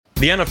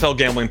The NFL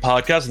Gambling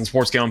Podcast and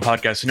Sports Gambling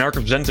Podcast Network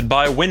are presented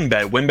by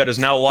WynnBET. WynnBET is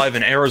now live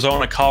in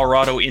Arizona,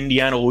 Colorado,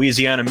 Indiana,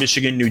 Louisiana,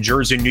 Michigan, New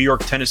Jersey, New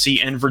York,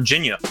 Tennessee, and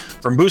Virginia.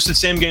 From boosted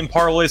same-game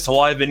parlays to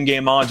live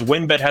in-game odds,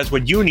 WynnBET has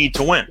what you need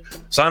to win.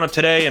 Sign up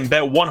today and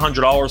bet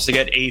 $100 to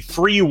get a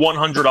free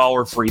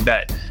 $100 free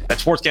bet.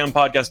 That's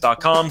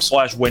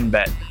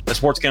sportsgamblingpodcast.com/WynnBET. That's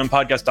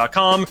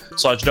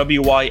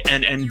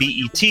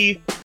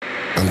sportsgamblingpodcast.com/WYNNBET.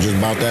 I'm just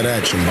about that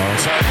action,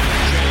 boss.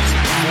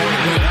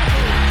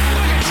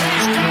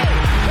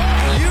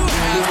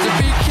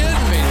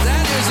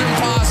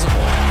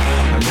 Impossible.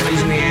 I'm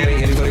raising the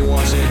ante. Anybody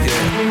wants it?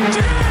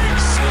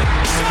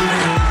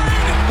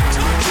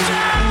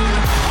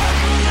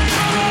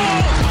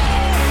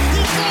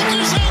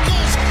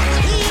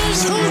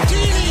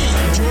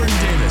 Jordan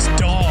Davis,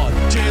 dog.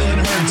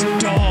 Jalen Hurts,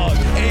 dog.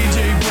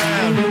 AJ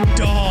Brown,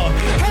 dog.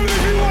 How many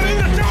people want to eat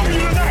a W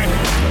tonight?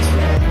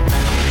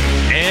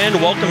 And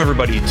welcome,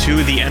 everybody,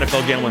 to the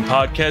NFL Gambling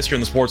Podcast here on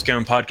the Sports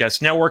Gambling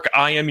Podcast Network.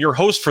 I am your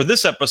host for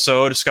this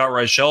episode, Scott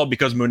Reichel,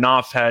 because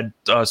Munaf had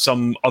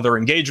some other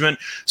engagement.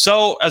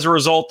 So, as a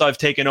result, I've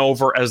taken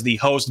over as the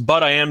host,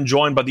 but I am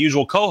joined by the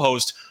usual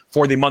co-host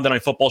for the Monday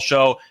Night Football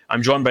show.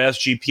 I'm joined by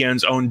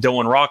SGPN's own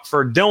Dylan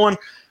Rockford. Dylan,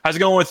 how's it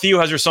going with you?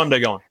 How's your Sunday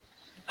going?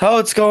 Oh,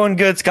 it's going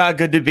good, Scott.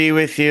 Good to be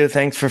with you.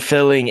 Thanks for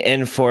filling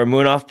in for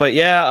Munaf. But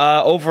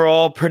yeah,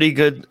 overall, pretty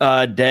good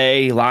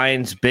day.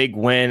 Lions, big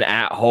win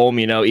at home.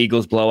 You know,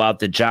 Eagles blow out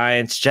the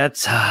Giants.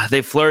 Jets,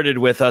 they flirted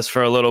with us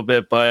for a little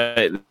bit,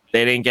 but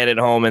they didn't get it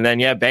home. And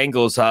then, yeah,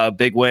 Bengals,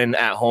 big win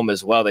at home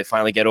as well. They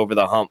finally get over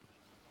the hump.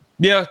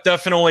 Yeah,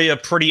 definitely a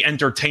pretty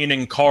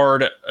entertaining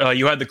card.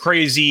 You had the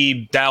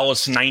crazy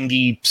Dallas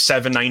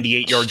 97,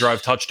 98-yard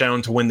drive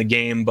touchdown to win the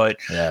game. But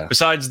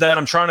Besides that,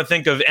 I'm trying to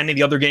think of any of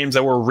the other games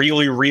that were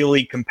really,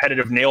 really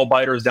competitive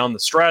nail-biters down the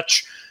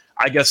stretch.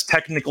 I guess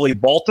technically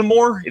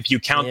Baltimore, if you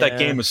count that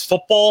game as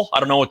football.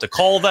 I don't know what to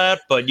call that,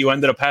 but you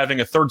ended up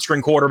having a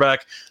third-string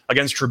quarterback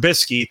against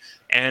Trubisky.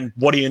 And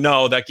what do you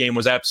know? That game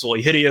was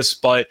absolutely hideous.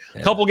 But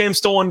a couple games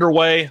still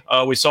underway.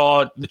 We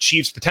saw the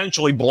Chiefs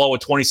potentially blow a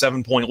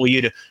 27-point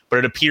lead, but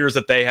it appears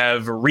that they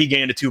have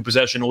regained a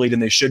two-possession lead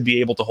and they should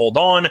be able to hold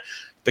on.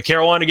 The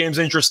Carolina game's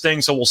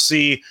interesting, so we'll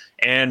see.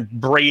 And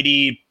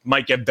Brady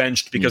might get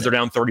benched because they're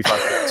down 35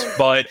 points.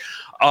 But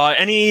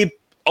any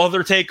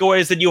other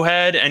takeaways that you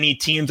had? Any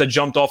teams that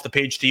jumped off the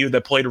page to you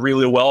that played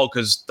really well?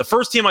 Because the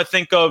first team I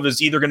think of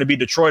is either going to be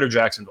Detroit or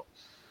Jacksonville.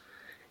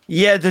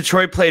 Yeah,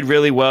 Detroit played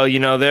really well. You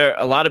know,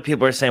 a lot of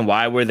people are saying,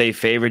 why were they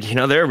favored? You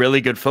know, they're a really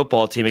good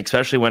football team,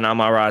 especially when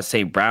Amon-Ra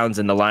St. Brown's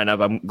in the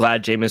lineup. I'm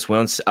glad Jameis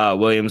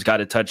Williams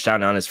got a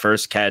touchdown on his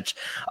first catch.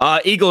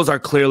 Eagles are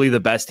clearly the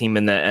best team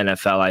in the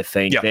NFL, I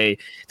think. Yeah.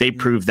 They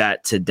proved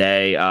that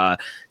today.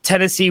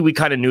 Tennessee, we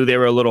kind of knew they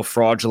were a little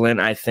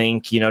fraudulent, I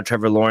think. You know,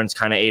 Trevor Lawrence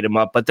kind of ate them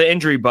up. But the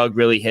injury bug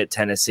really hit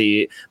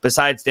Tennessee.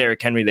 Besides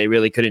Derrick Henry, they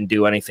really couldn't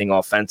do anything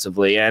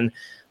offensively. And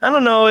I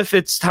don't know if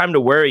it's time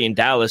to worry in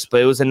Dallas,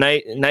 but it was a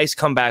nice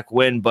comeback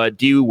win. But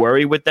do you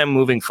worry with them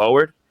moving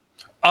forward?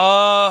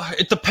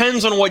 It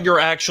depends on what your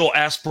actual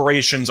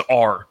aspirations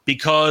are.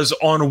 Because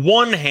on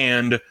one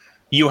hand,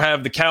 you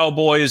have the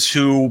Cowboys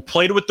who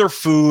played with their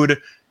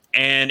food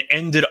and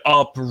ended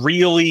up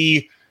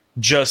really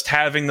just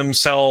having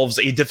themselves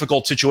a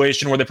difficult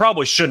situation where they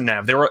probably shouldn't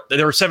have. They were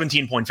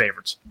 17-point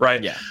favorites,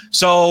 right? Yeah.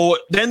 So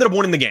they ended up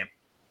winning the game.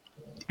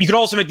 You could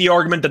also make the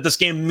argument that this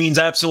game means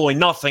absolutely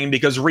nothing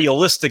because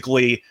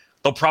realistically,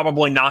 they'll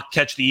probably not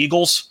catch the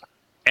Eagles,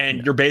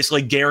 and you're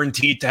basically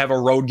guaranteed to have a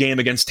road game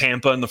against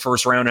Tampa in the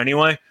first round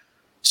anyway.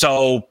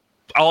 So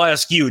I'll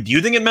ask you, do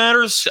you think it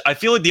matters? I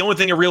feel like the only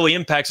thing it really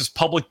impacts is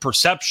public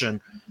perception,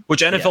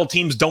 which NFL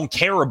teams don't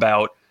care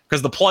about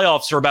because the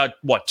playoffs are about,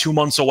 2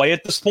 months away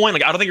at this point?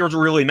 Like, I don't think it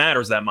really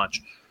matters that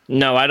much.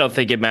 No, I don't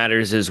think it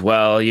matters as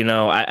well. You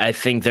know, I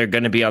think they're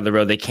going to be on the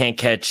road. They can't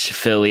catch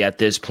Philly at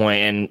this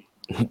point, and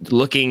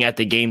looking at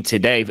the game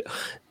today,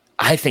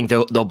 I think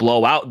they'll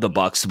blow out the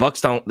Bucs. The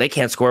Bucs they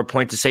can't score a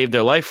point to save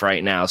their life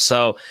right now.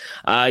 So,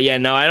 I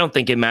don't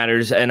think it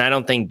matters, and I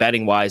don't think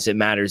betting wise it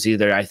matters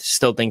either. I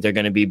still think they're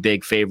going to be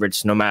big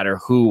favorites no matter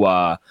who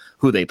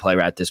they play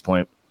at this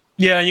point.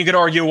 Yeah, you could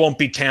argue it won't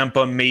be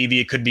Tampa. Maybe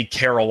it could be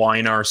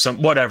Carolina or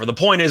whatever. The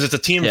point is, it's a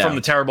team from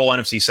the terrible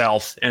NFC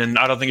South, and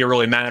I don't think it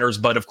really matters.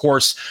 But of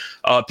course,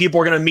 people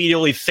are going to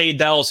immediately fade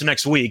Dallas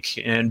next week,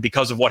 and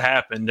because of what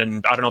happened,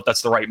 and I don't know if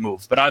that's the right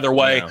move. But either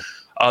way,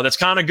 that's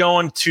kind of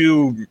going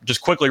to just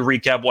quickly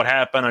recap what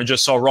happened. I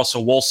just saw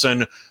Russell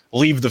Wilson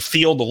leave the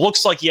field. It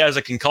looks like he has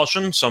a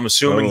concussion, so I'm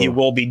assuming he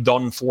will be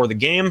done for the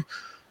game.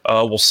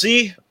 We'll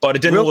see, but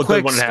it didn't look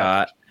good when it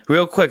happened.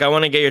 Real quick, I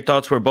want to get your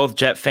thoughts. We're both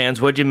Jet fans.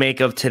 What'd you make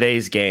of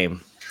today's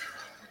game?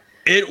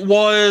 It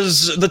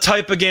was the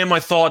type of game I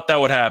thought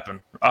that would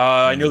happen.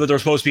 I knew that there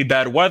was supposed to be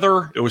bad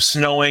weather. It was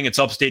snowing. It's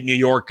upstate New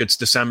York. It's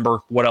December.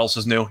 What else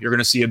is new? You're going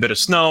to see a bit of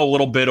snow, a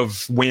little bit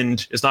of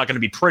wind. It's not going to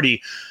be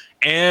pretty.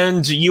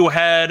 And you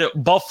had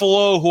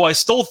Buffalo, who I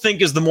still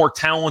think is the more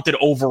talented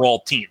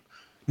overall team.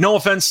 No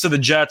offense to the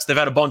Jets. They've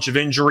had a bunch of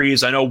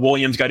injuries. I know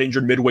Williams got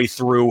injured midway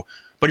through.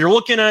 But you're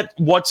looking at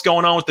what's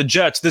going on with the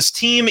Jets. This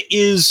team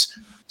is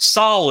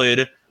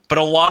solid, but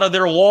a lot of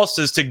their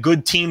losses to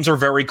good teams are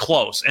very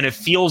close. And it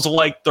feels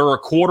like they're a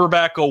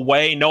quarterback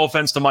away. No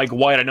offense to Mike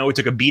White. I know he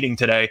took a beating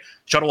today,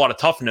 showed a lot of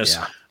toughness,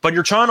 but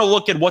you're trying to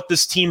look at what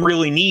this team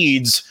really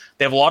needs.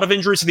 They have a lot of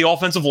injuries to the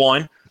offensive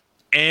line,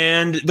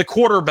 and the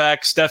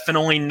quarterback's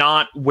definitely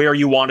not where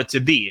you want it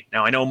to be.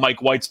 Now, I know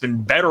Mike White's been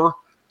better.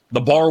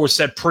 The bar was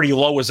set pretty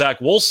low with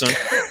Zach Wilson,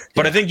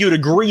 but I think you'd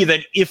agree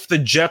that if the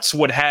Jets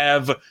would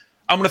have,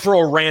 I'm going to throw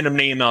a random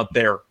name out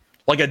there,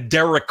 like a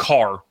Derek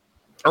Carr,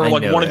 or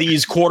like one of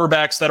these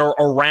quarterbacks that are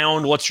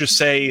around, let's just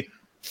say,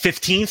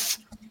 15th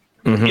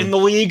in the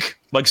league,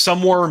 like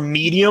somewhere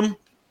medium.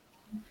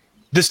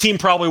 This team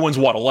probably wins,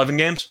 11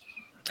 games?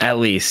 At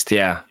least,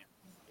 yeah.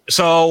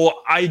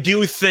 So I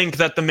do think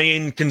that the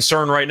main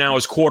concern right now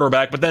is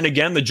quarterback. But then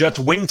again, the Jets'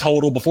 win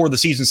total before the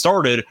season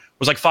started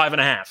was like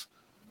 5.5.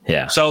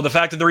 Yeah. So the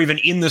fact that they're even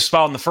in this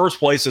spot in the first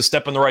place is a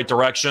step in the right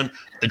direction.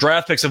 The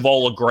draft picks have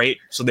all looked great,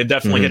 so they've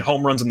definitely hit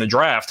home runs in the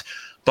draft.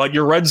 But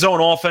your red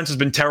zone offense has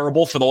been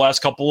terrible for the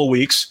last couple of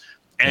weeks,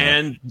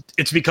 and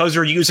it's because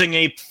you're using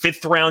a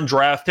 5th-round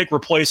draft pick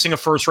replacing a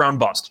 1st-round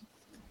bust.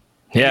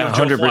 Yeah,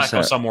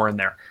 100%. Somewhere in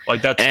there.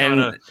 Like, that's kind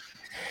of...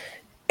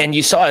 And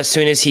you saw as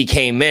soon as he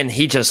came in,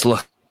 he just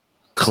looked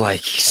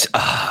like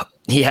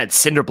he had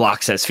cinder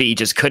blocks at his feet. He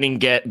just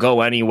couldn't go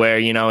anywhere,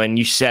 and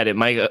you said it.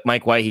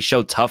 Mike White, he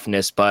showed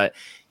toughness, but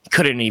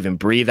couldn't even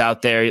breathe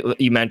out there.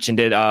 You mentioned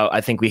it.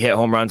 I think we hit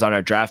home runs on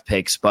our draft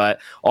picks, but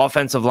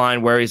offensive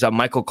line worries.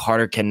 Michael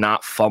Carter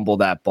cannot fumble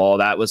that ball.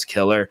 That was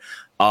killer.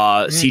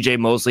 CJ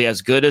Mosley,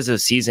 as good as a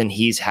season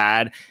he's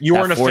had. You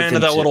weren't a fan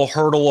of that little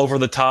hurdle over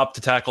the top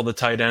to tackle the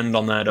tight end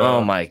on that.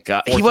 Oh my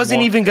God. He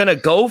wasn't even going to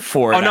go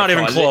for it. Oh, not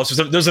even close.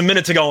 There's a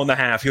minute to go in the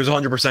half. He was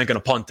 100% going to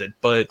punt it,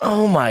 but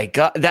oh my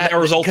God. That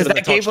resulted in a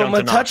touchdown. Gave him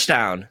a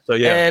touchdown. So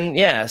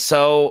yeah.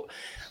 So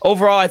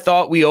overall, I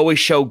thought we always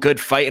show good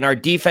fight, and our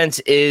defense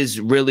is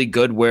really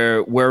good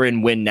where we're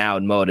in win now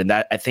mode. And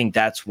I think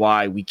that's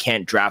why we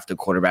can't draft a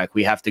quarterback.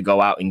 We have to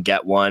go out and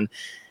get one.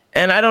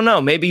 And I don't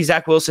know, maybe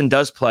Zach Wilson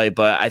does play,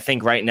 but I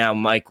think right now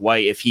Mike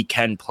White, if he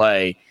can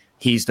play,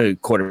 he's the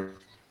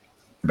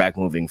quarterback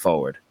moving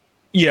forward.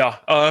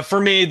 Yeah,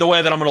 for me, the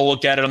way that I'm going to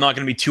look at it, I'm not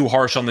going to be too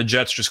harsh on the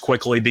Jets just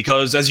quickly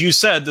because, as you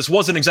said, this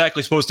wasn't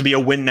exactly supposed to be a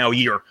win now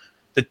year.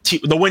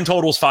 The win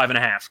total is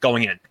 5.5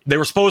 going in. They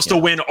were supposed to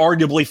win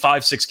arguably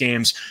 5-6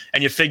 games,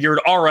 and you figured,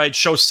 all right,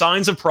 show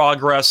signs of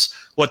progress,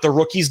 let the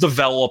rookies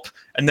develop,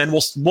 and then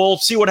we'll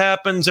see what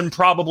happens and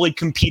probably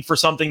compete for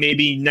something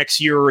maybe next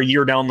year or a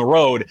year down the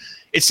road.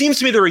 It seems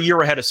to me they're a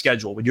year ahead of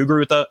schedule. Would you agree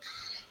with that?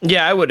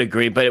 Yeah, I would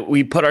agree, but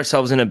we put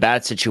ourselves in a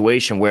bad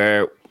situation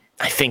where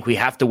I think we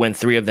have to win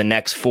 3 of the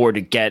next 4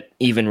 to get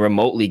even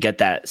remotely get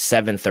that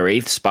 7th or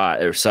 8th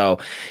spot or so.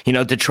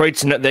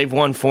 Detroit's, they've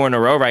won 4 in a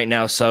row right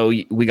now. So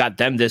we got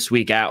them this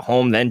week at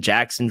home, then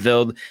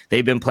Jacksonville,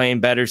 they've been playing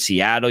better.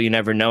 Seattle, you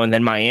never know. And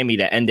then Miami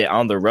to end it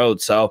on the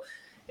road. So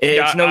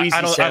it's no easy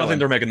I don't think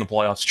they're making the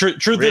playoffs.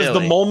 Truth is, the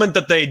moment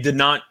that they did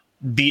not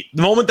the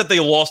moment that they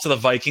lost to the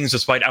Vikings,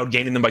 despite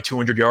outgaining them by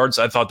 200 yards,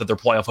 I thought that their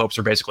playoff hopes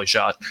are basically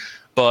shot.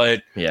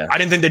 But I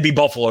didn't think they'd beat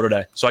Buffalo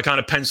today. So I kind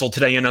of penciled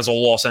today in as a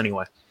loss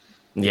anyway.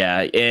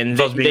 Yeah, and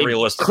they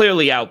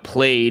clearly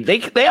outplayed.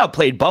 They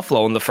outplayed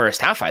Buffalo in the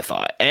first half, I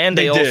thought, and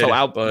they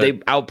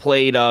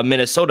outplayed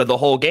Minnesota the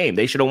whole game.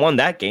 They should have won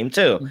that game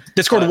too.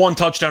 They scored 1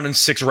 touchdown in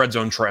 6 red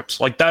zone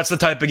trips. Like, that's the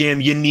type of game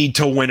you need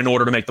to win in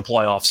order to make the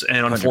playoffs,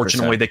 and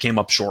unfortunately, 100%. They came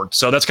up short.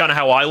 So that's kind of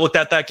how I looked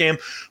at that game.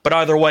 But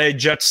either way,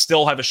 Jets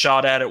still have a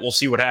shot at it. We'll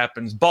see what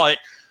happens. But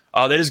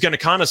that is going to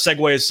kind of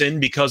segue us in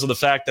because of the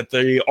fact that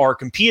they are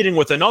competing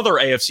with another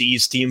AFC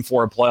East team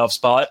for a playoff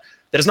spot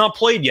that has not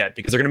played yet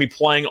because they're going to be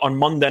playing on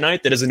Monday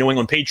night. That is the New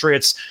England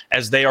Patriots,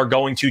 as they are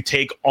going to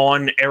take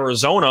on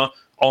Arizona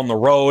on the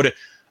road.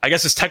 I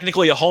guess it's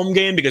technically a home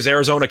game because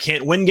Arizona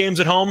can't win games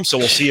at home, so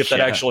we'll see if that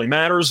actually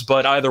matters.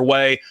 But either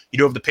way, you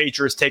do have the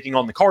Patriots taking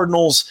on the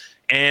Cardinals,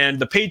 and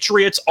the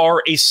Patriots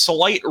are a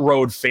slight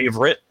road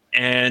favorite,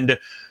 and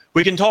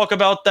we can talk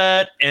about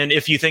that and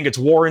if you think it's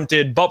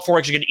warranted. But before I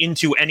actually get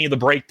into any of the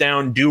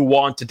breakdown, do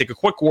want to take a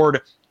quick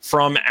word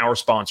from our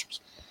sponsors.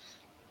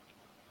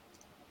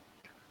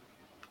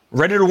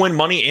 Ready to win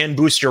money and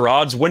boost your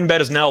odds? WynnBET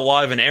is now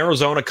live in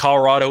Arizona,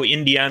 Colorado,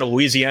 Indiana,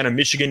 Louisiana,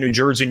 Michigan, New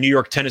Jersey, New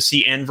York,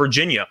 Tennessee, and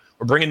Virginia.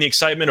 We're bringing the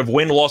excitement of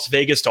Wynn Las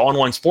Vegas to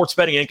online sports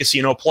betting and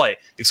casino play.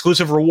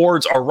 Exclusive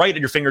rewards are right at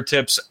your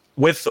fingertips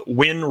with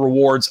Wynn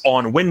Rewards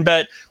on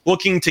WynnBET.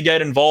 Looking to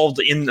get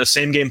involved in the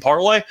same game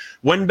parlay?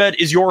 WynnBET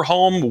is your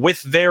home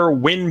with their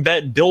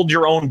WynnBET Build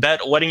Your Own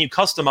Bet, letting you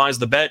customize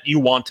the bet you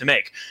want to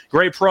make.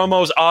 Great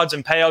promos, odds,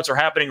 and payouts are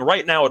happening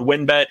right now at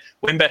WynnBET.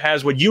 WynnBET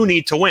has what you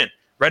need to win.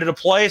 Ready to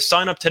play?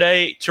 Sign up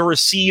today to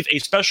receive a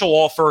special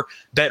offer.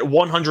 Bet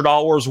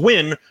 $100,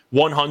 win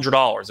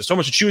 $100. There's so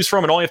much to choose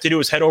from, and all you have to do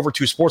is head over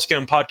to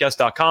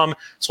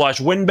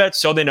sportsgamblingpodcast.com/WynnBET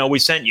so they know we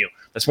sent you.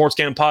 That's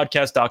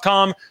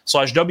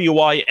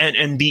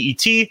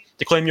sportsgamblingpodcast.com/WYNNBET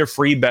to claim your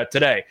free bet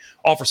today.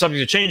 Offer subject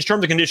to change.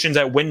 Terms and conditions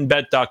at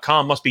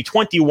wynnbet.com. Must be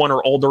 21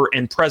 or older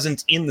and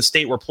present in the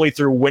state where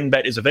playthrough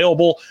WynnBET is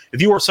available.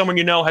 If you or someone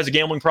you know has a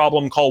gambling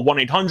problem, call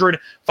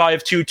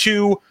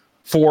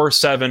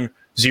 1-800-522-4700.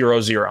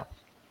 0-0.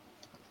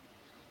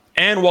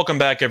 And welcome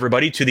back,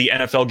 everybody, to the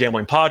NFL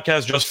Gambling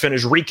Podcast. Just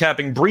finished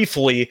recapping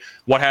briefly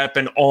what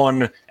happened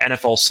on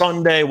NFL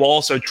Sunday, while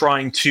also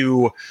trying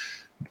to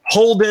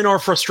hold in our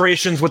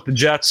frustrations with the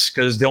Jets,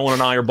 because Dylan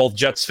and I are both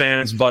Jets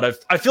fans. But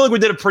I feel like we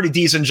did a pretty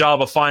decent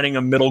job of finding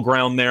a middle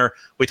ground there.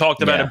 We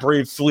talked about it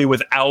briefly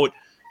without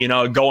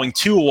going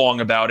too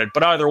long about it.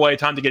 But either way,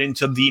 time to get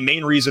into the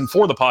main reason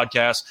for the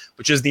podcast,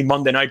 which is the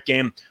Monday night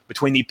game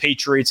between the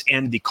Patriots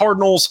and the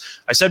Cardinals.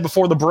 I said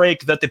before the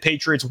break that the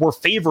Patriots were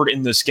favored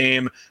in this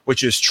game,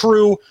 which is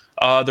true.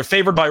 They're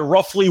favored by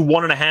roughly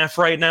 1.5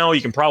 right now.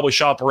 You can probably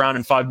shop around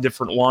in 5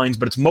 different lines,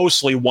 but it's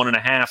mostly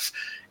 1.5.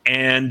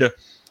 And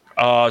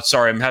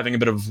sorry, I'm having a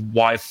bit of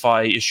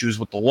Wi-Fi issues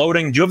with the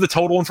loading. Do you have the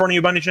total in front of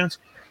you by any chance?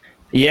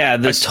 Yeah,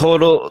 the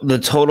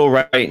total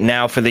right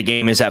now for the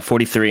game is at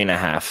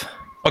 43.5.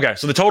 Okay,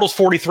 so the total's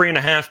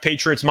 43.5,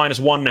 Patriots minus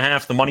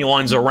 1.5. The money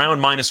line's around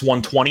minus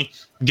 120,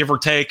 give or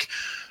take.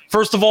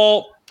 First of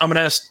all, I'm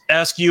going to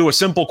ask you a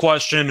simple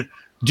question.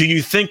 Do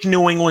you think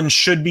New England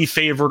should be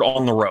favored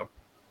on the road?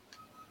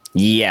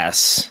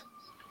 Yes.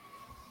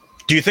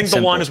 Do you think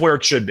the line is where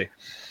it should be?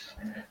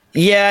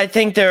 Yeah, I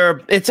think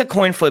it's a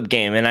coin flip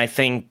game, and I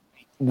think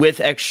with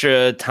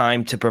extra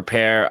time to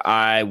prepare,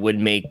 I would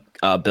make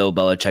Bill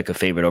Belichick a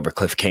favorite over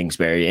Cliff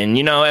Kingsbury. And,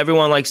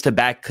 everyone likes to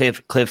back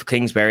Cliff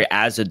Kingsbury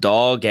as a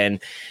dog.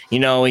 And,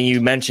 when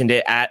you mentioned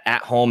it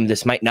at home,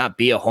 this might not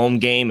be a home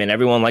game, and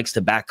everyone likes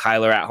to back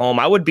Kyler at home.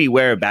 I would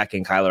beware of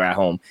backing Kyler at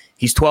home.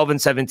 He's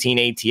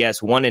 12-17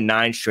 ATS,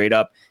 1-9 straight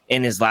up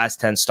in his last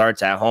 10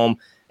 starts at home.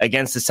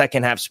 Against the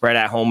second half spread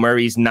at home,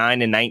 Murray's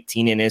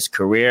 9-19 in his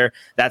career.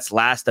 That's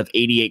last of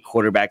 88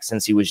 quarterbacks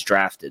since he was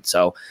drafted.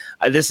 So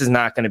this is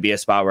not going to be a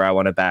spot where I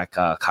want to back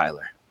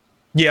Kyler.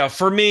 Yeah,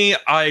 for me,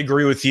 I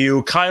agree with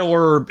you.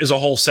 Kyler is a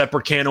whole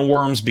separate can of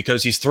worms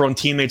because he's thrown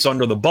teammates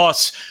under the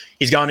bus.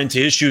 He's gone into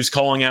issues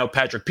calling out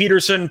Patrick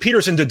Peterson.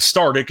 Peterson did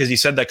start it because he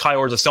said that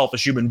Kyler is a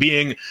selfish human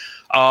being.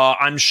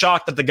 I'm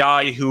shocked that the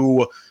guy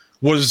who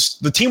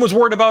the team was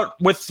worried about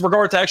with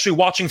regard to actually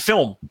watching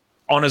film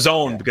on his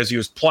own because he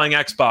was playing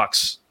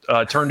Xbox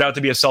turned out to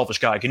be a selfish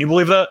guy. Can you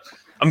believe that?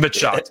 I'm a bit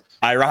shocked.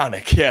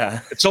 Ironic,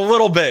 yeah. It's a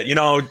little bit,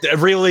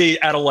 really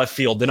out of left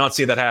field. Did not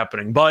see that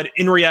happening. But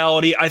in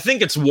reality, I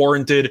think it's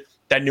warranted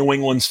that New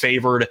England's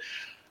favored.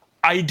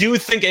 I do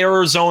think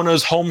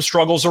Arizona's home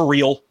struggles are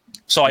real,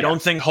 so I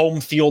don't think home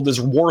field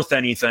is worth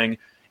anything.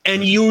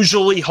 And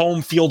usually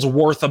home field's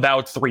worth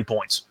about 3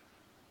 points.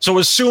 So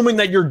assuming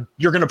that you're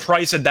going to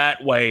price it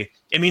that way,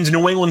 it means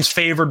New England's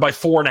favored by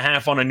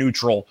 4.5 on a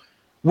neutral,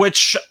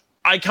 which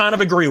I kind of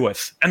agree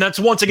with. And that's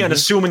once again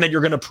assuming that you're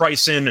going to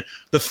price in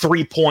the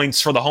 3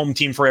 points for the home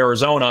team for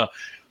Arizona.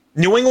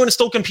 New England is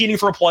still competing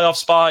for a playoff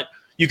spot.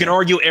 You can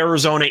argue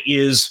Arizona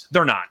is.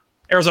 They're not.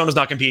 Arizona's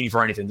not competing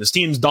for anything. This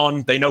team's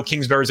done. They know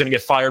Kingsbury's going to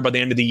get fired by the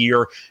end of the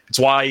year. It's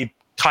why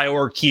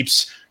Kyler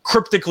keeps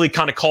cryptically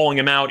kind of calling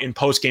him out in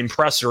post-game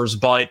pressers.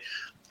 But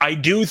I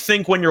do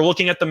think when you're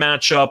looking at the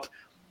matchup,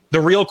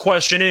 the real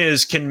question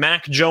is, can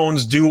Mac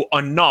Jones do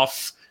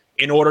enough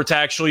in order to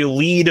actually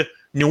lead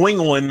New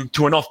England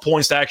to enough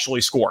points to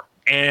actually score?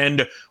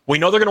 And we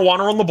know they're going to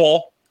want to run the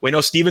ball. We know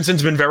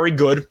Stevenson's been very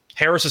good.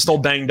 Harris is still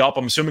banged up.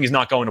 I'm assuming he's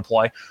not going to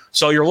play.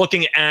 So you're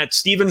looking at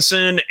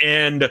Stevenson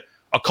and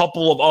a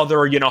couple of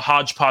other,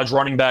 hodgepodge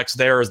running backs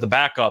there as the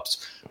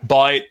backups.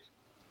 But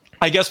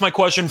I guess my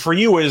question for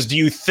you is, do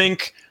you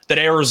think that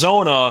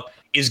Arizona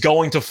is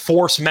going to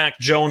force Mac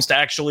Jones to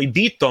actually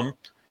beat them?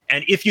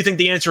 And if you think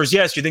the answer is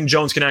yes, you think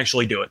Jones can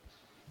actually do it?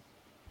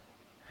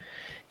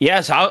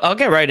 Yes, I'll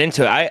get right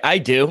into it. I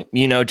do,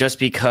 just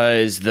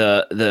because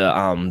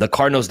the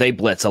Cardinals, they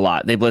blitz a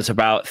lot. They blitz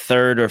about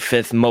 3rd or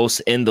 5th most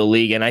in the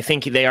league, and I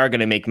think they are going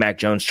to make Mac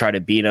Jones try to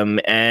beat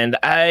him, and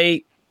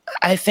I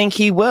think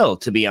he will,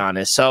 to be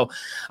honest. So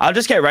I'll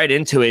just get right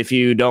into it if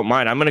you don't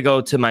mind. I'm going to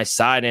go to my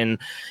side, and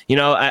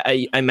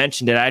I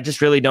mentioned it. I just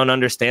really don't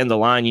understand the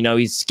line.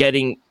 He's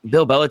getting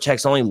Bill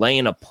Belichick's only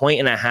laying 1.5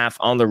 points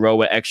on the road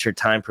with extra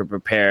time to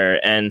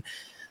prepare, and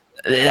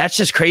that's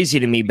just crazy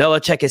to me.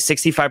 Belichick is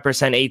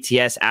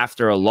 65% ATS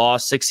after a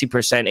loss,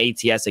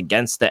 60% ATS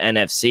against the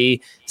NFC,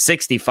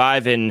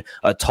 65 in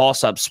a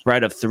toss-up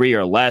spread of 3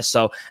 or less.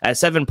 So at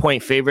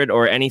 7-point favorite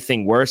or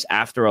anything worse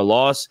after a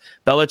loss,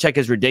 Belichick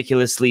is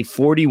ridiculously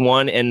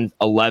 41-11.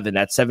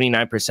 That's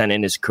 79%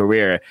 in his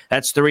career.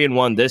 That's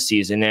 3-1 this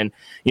season. And,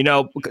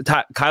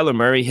 Kyler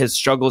Murray, his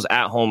struggles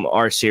at home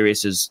are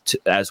serious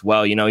as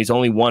well. He's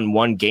only won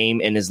 1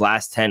 game in his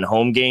last 10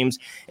 home games.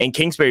 And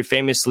Kingsbury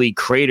famously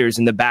craters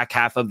in the back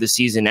half of the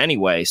season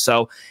anyway.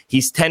 So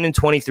he's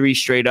 10-23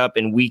 straight up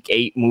in week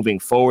 8 moving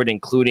forward,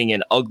 including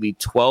an ugly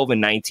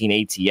 12-19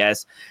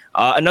 ATS.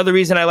 Another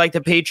reason I like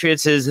the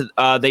Patriots is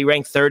they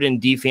rank 3rd in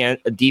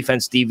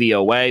defense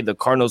DVOA. The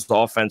Cardinals'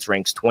 offense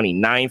ranks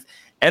 29th.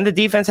 And the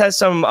defense has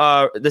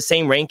the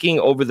same ranking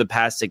over the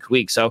past 6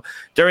 weeks. So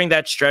during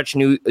that stretch,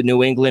 New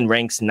England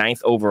ranks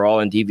 9th overall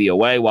in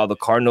DVOA, while the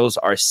Cardinals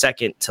are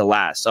 2nd to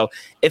last. So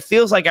it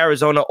feels like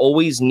Arizona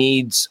always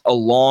needs a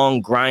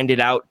long, grinded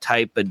out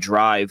type of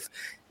drive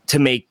to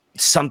make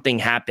something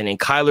happen, and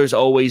Kyler's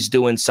always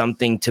doing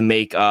something to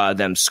make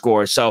them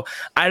score. So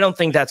I don't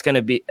think that's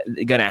going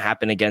to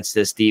happen against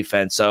this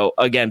defense. So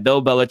again,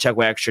 Bill Belichick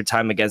with extra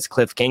time against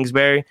Cliff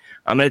Kingsbury.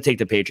 I'm going to take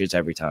the Patriots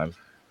every time.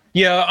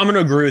 Yeah, I'm going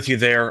to agree with you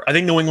there. I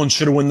think New England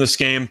should have won this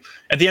game.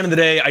 At the end of the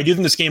day, I do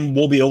think this game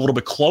will be a little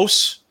bit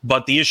close,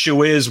 but the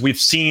issue is we've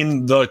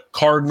seen the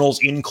Cardinals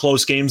in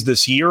close games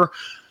this year.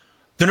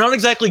 They're not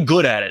exactly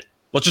good at it.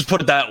 Let's just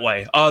put it that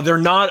way. They're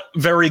not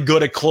very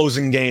good at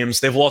closing games.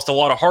 They've lost a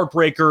lot of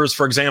heartbreakers.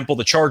 For example,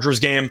 the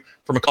Chargers game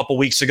from a couple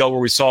weeks ago where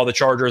we saw the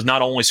Chargers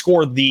not only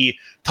scored the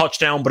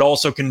touchdown, but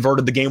also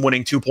converted the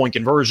game-winning 2-point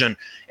conversion.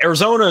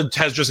 Arizona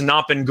has just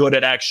not been good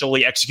at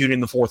actually executing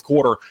the fourth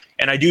quarter,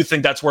 and I do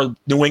think that's where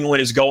New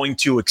England is going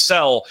to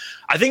excel.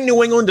 I think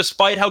New England,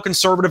 despite how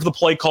conservative the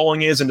play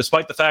calling is, and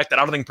despite the fact that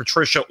I don't think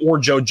Patricia or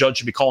Joe Judge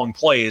should be calling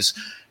plays,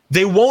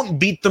 they won't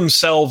beat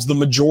themselves the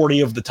majority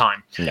of the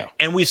time. No.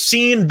 And we've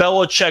seen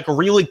Belichick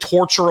really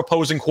torture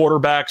opposing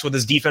quarterbacks with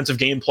his defensive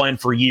game plan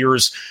for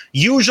years,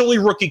 usually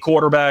rookie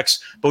quarterbacks,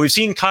 but we've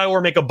seen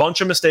Kyler make a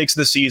bunch of mistakes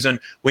this season.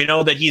 We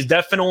know that he's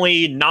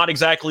definitely not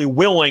exactly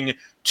willing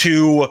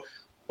to,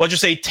 let's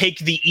just say, take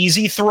the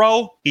easy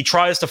throw. He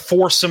tries to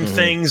force some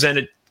things, and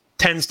it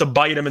tends to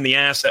bite him in the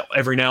ass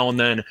every now and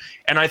then.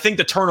 And I think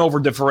the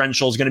turnover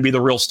differential is going to be the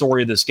real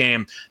story of this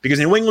game, because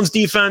New England's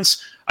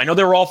defense, I know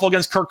they were awful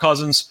against Kirk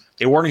Cousins.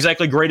 They weren't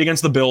exactly great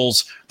against the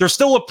Bills. They're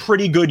still a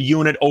pretty good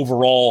unit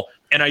overall.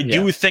 And I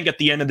do think at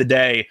the end of the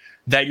day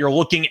that you're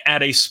looking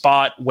at a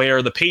spot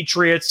where the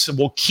Patriots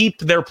will keep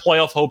their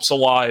playoff hopes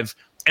alive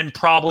and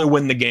probably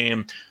win the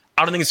game.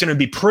 I don't think it's going to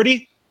be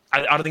pretty.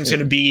 I don't think it's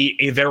going to be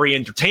a very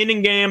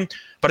entertaining game,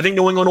 but I think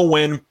New England will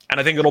win, and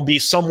I think it'll be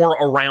somewhere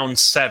around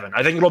 7.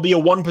 I think it'll be a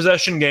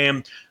one-possession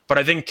game, but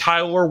I think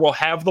Kyler will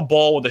have the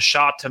ball with a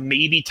shot to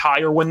maybe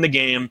tie or win the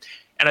game,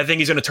 and I think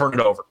he's going to turn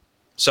it over.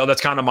 So that's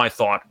kind of my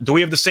thought. Do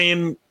we have the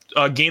same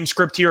game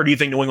script here, or do you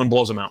think New England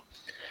blows them out?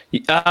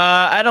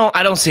 I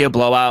don't see a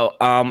blowout.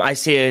 I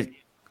see it.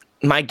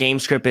 My game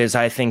script is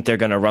I think they're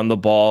going to run the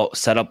ball,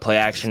 set up play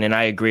action, and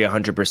I agree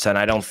 100%.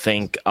 I don't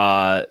think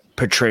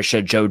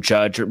Patricia, Joe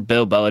Judge, or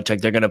Bill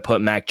Belichick, they're going to put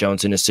Mac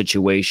Jones in a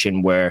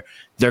situation where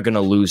they're going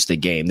to lose the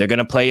game. They're going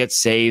to play it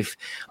safe.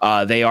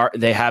 They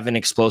have an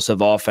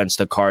explosive offense,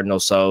 the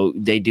Cardinals, so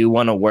they do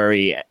want to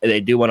worry.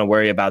 They do want to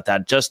worry about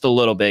that just a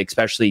little bit,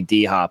 especially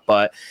D-Hop.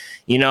 But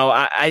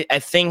I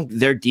think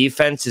their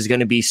defense is going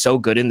to be so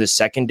good in the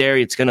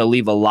secondary. It's going to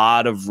leave a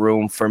lot of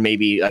room for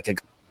maybe like a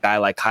guy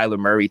like Kyler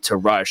Murray to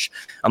rush.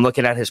 I'm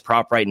looking at his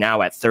prop right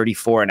now at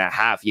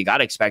 34.5. You got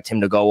to expect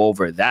him to go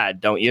over that,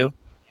 don't you?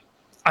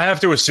 I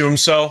have to assume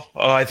so.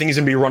 I think he's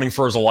going to be running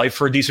for his life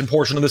for a decent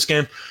portion of this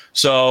game.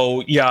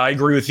 So, yeah, I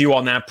agree with you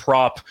on that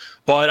prop.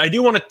 But I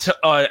do want to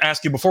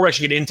ask you, before we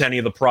actually get into any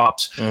of the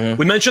props,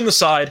 we mentioned the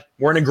side.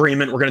 We're in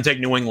agreement. We're going to take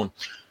New England.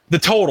 The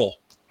total,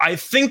 I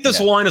think this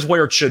line is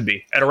where it should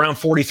be, at around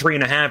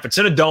 43.5. It's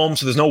in a dome,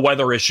 so there's no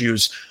weather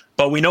issues.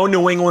 But we know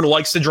New England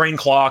likes to drain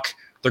clock.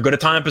 They're good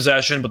at time of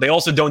possession, but they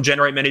also don't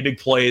generate many big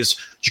plays.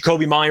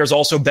 Jacoby Myers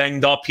also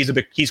banged up.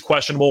 He's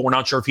questionable. We're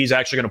not sure if he's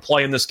actually going to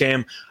play in this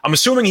game. I'm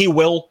assuming he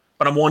will,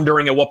 but I'm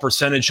wondering at what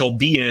percentage he'll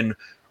be in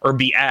or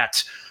be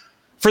at.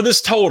 For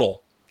this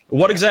total,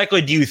 what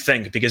exactly do you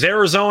think? Because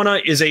Arizona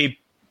is a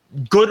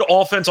good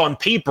offense on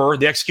paper.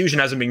 The execution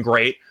hasn't been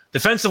great.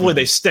 Defensively,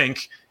 they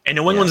stink, and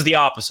New England's the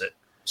opposite.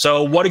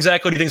 So what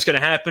exactly do you think is going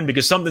to happen?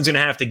 Because something's going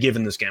to have to give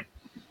in this game.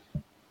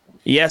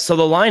 Yeah, so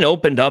the line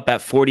opened up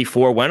at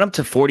 44, went up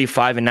to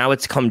 45, and now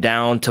it's come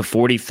down to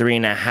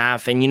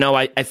 43.5. And,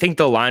 I think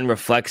the line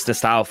reflects the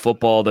style of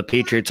football the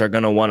Patriots are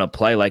going to want to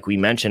play, like we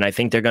mentioned. I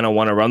think they're going to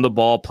want to run the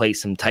ball, play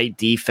some tight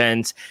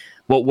defense.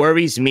 What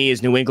worries me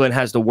is New England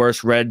has the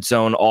worst red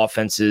zone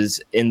offenses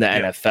in the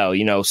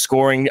NFL.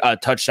 Scoring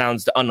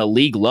touchdowns on a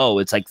league low,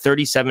 it's like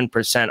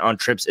 37% on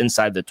trips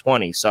inside the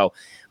 20. So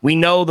we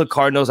know the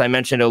Cardinals, I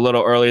mentioned a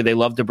little earlier, they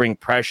love to bring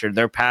pressure.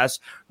 Their pass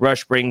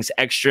rush brings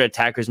extra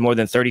attackers more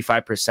than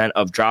 35%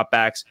 of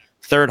dropbacks,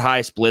 third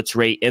highest blitz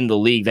rate in the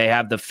league. They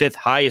have the 5th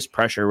highest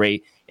pressure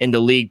rate in the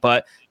league,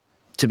 but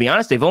to be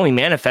honest, they've only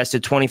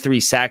manifested 23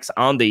 sacks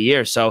on the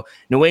year. So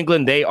New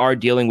England, they are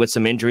dealing with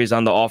some injuries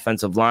on the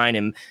offensive line,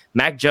 and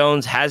Mac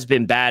Jones has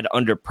been bad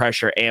under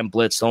pressure and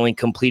blitz, only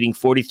completing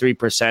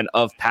 43%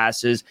 of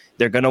passes.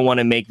 They're going to want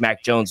to make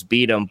Mac Jones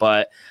beat him,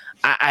 but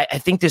I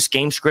think this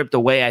game script, the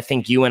way I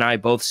think you and I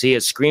both see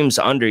it, screams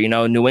under.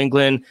 New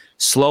England,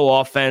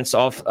 slow offense,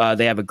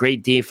 they have a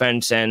great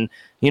defense, and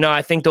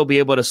I think they'll be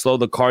able to slow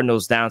the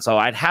Cardinals down. So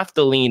I'd have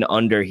to lean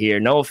under here.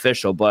 No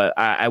official, but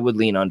I would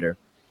lean under.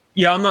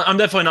 Yeah, I'm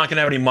definitely not going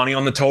to have any money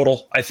on the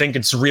total. I think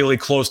it's really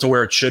close to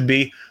where it should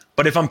be.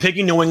 But if I'm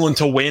picking New England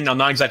to win, I'm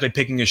not exactly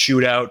picking a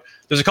shootout.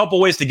 There's a couple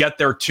ways to get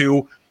there,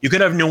 too. You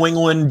could have New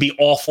England be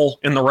awful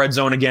in the red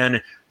zone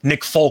again.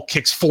 Nick Folk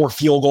kicks 4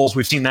 field goals.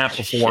 We've seen that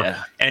before.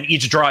 Yeah. And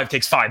each drive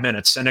takes 5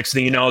 minutes. And next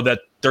thing you know, that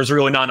there's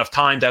really not enough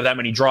time to have that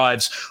many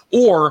drives.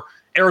 Or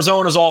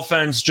Arizona's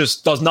offense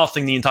just does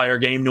nothing the entire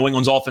game. New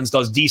England's offense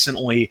does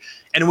decently.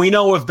 And we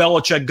know if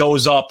Belichick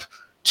goes up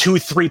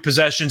 2-3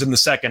 possessions in the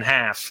second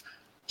half,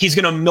 he's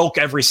going to milk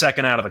every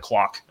second out of the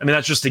clock. I mean,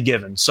 that's just a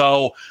given.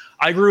 So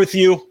I agree with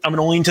you. I'm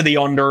going to lean to the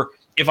under.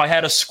 If I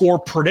had a score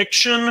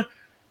prediction,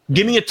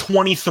 give me a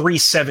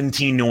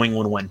 23-17 New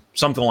England win,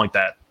 something like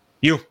that.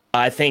 You?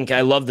 I think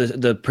I love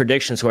the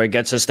predictions where it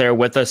gets us there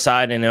with the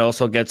side and it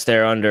also gets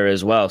there under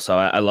as well. So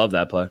I love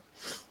that play.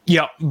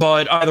 Yeah,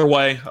 but either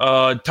way,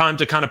 time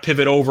to kind of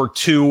pivot over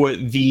to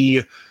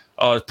the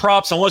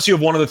props. Unless you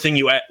have one other thing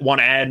you want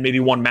to add, maybe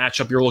one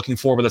matchup you're looking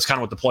for, but that's kind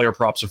of what the player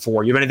props are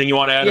for. You have anything you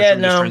want to add? Yeah, or should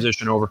we just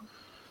transition over?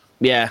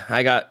 Yeah,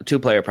 I got 2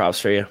 player props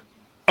for you.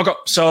 Okay,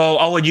 so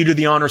I'll let you do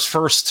the honors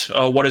first.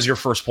 What is your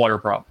first player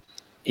prop?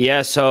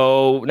 Yeah,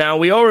 so now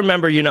we all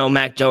remember,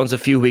 Mac Jones a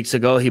few weeks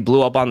ago, he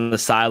blew up on the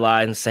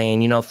sideline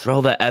saying,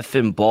 throw the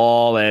effing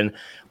ball. And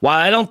while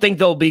I don't think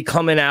they'll be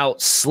coming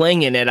out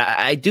slinging it,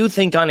 I do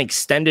think on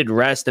extended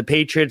rest, the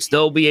Patriots,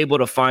 they'll be able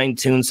to fine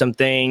tune some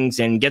things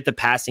and get the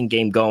passing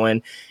game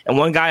going. And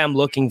one guy I'm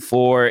looking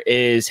for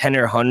is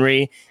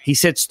Henry. He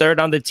sits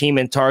 3rd on the team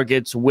in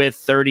targets with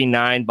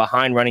 39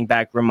 behind running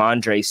back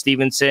Ramondre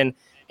Stevenson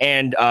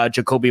and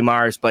Jacoby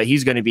Myers, but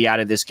he's going to be out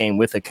of this game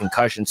with a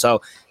concussion.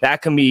 So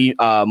that can be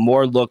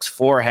more looks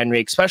for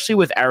Henry, especially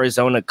with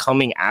Arizona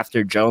coming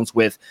after Jones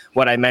with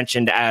what I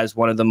mentioned as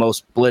one of the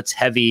most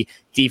blitz-heavy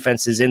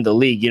defenses in the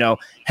league.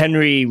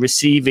 Henry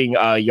receiving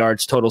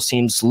yards total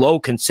seems low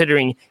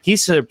considering he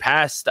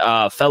surpassed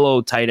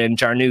fellow tight end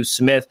Jonnu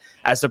Smith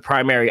as the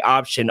primary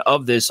option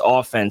of this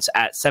offense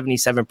at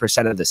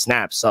 77% of the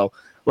snaps. So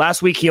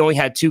last week, he only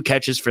had 2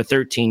 catches for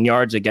 13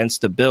 yards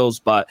against the Bills,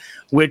 but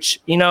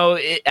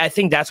I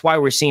think that's why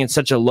we're seeing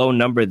such a low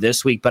number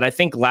this week. But I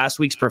think last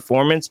week's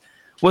performance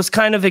was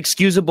kind of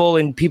excusable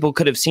and people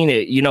could have seen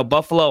it.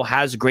 Buffalo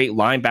has great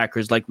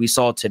linebackers like we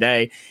saw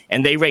today,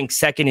 and they rank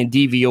 2nd in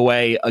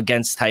DVOA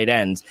against tight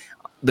ends.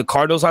 The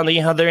Cardinals, on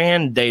the other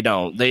hand, they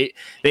don't.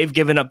 They've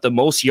given up the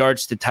most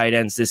yards to tight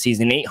ends this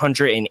season,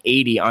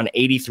 880 on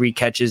 83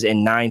 catches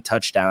and 9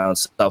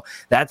 touchdowns. So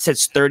that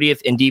sits 30th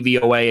in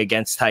DVOA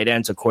against tight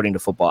ends, according to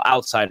Football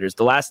Outsiders.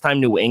 The last time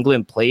New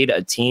England played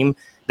a team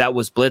that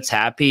was blitz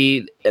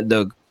happy,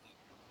 the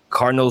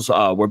Cardinals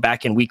were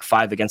back in Week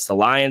 5 against the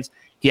Lions.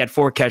 He had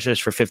 4 catches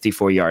for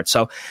 54 yards.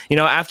 So,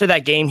 after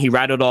that game, he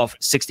rattled off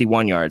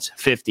 61 yards,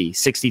 50,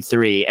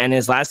 63. And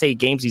his last 8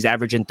 games, he's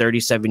averaging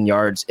 37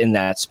 yards in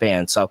that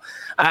span. So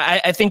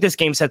I think this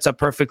game sets up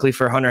perfectly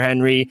for Hunter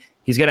Henry.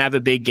 He's going to have a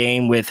big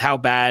game with how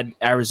bad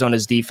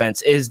Arizona's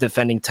defense is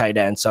defending tight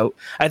end. So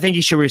I think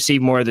he should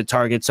receive more of the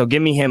target. So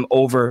give me him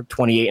over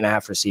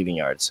 28.5 receiving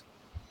yards.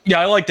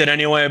 Yeah, I liked it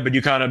anyway, but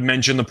you kind of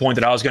mentioned the point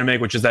that I was going to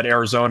make, which is that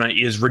Arizona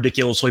is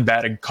ridiculously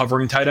bad at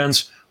covering tight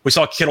ends. We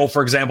saw Kittle,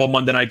 for example,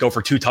 Monday night go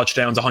for 2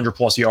 touchdowns,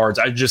 100-plus yards.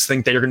 I just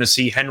think that you're going to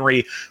see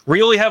Henry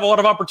really have a lot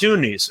of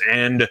opportunities.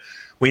 And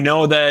we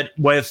know that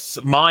with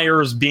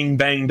Myers being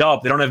banged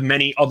up, they don't have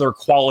many other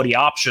quality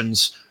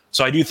options.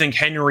 So I do think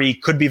Henry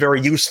could be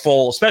very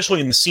useful,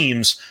 especially in the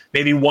seams.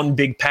 Maybe one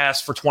big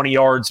pass for 20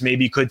 yards.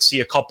 Maybe you could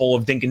see a couple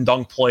of dink and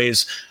dunk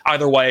plays.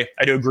 Either way,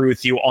 I do agree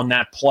with you on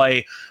that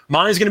play.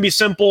 Mine's going to be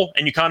simple,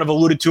 and you kind of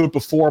alluded to it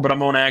before, but I'm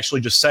going to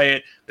actually just say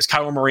it. It's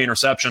Kyler Murray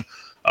interception.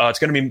 It's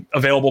going to be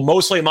available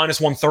mostly at minus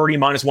 130,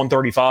 minus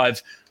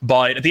 135.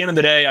 But at the end of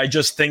the day, I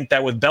just think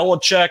that with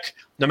Belichick,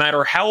 no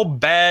matter how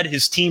bad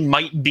his team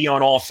might be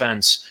on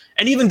offense,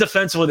 and even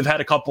defensively, they've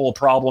had a couple of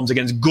problems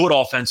against good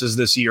offenses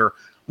this year.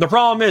 The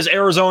problem is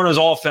Arizona's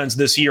offense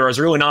this year has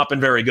really not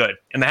been very good.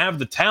 And they have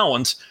the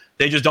talent.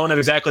 They just don't have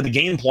exactly the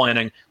game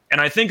planning.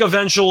 And I think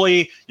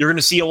eventually you're going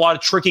to see a lot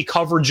of tricky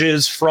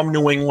coverages from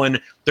New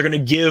England. They're going to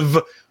give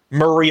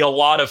Murray a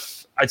lot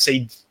of, I'd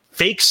say,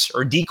 fakes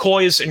or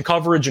decoys in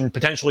coverage and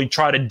potentially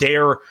try to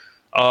dare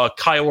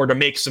Kyler to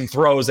make some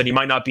throws that he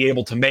might not be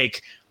able to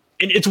make.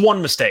 It's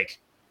one mistake.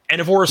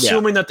 And if we're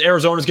assuming that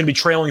Arizona is going to be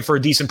trailing for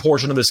a decent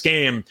portion of this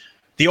game,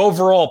 the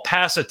overall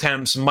pass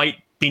attempts might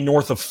be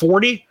north of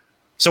 40.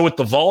 So with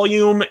the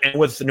volume and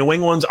with New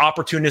England's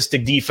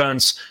opportunistic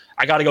defense,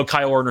 I got to go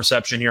Kyler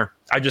interception here.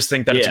 I just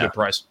think that it's a good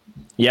price.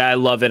 Yeah, I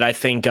love it. I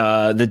think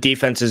the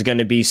defense is going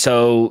to be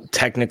so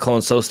technical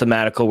and so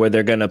schematical where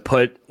they're going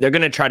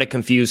to try to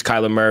confuse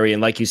Kyler Murray.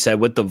 And like you said,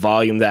 with the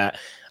volume that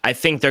I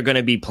think they're going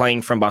to be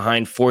playing from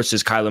behind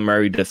forces Kyler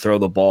Murray to throw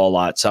the ball a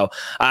lot. So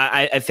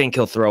I think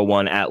he'll throw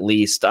one at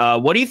least.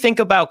 What do you think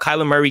about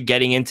Kyler Murray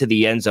getting into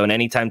the end zone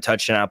anytime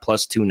touchdown at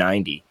plus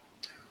 290?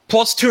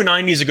 Plus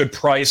 290 is a good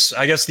price.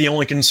 I guess the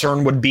only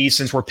concern would be,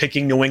 since we're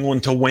picking New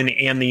England to win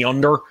and the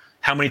under,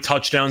 how many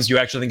touchdowns do you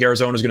actually think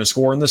Arizona is going to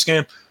score in this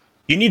game?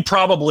 You need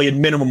probably a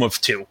minimum of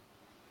 2,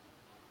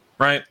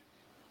 right?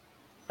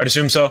 I'd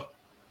assume so.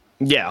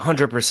 Yeah,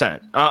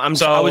 100%.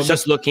 I was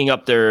just looking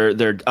up their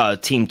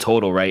team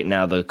total right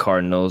now, the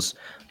Cardinals,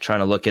 trying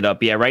to look it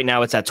up. Yeah, right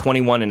now it's at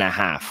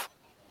 21.5.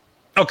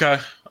 Okay.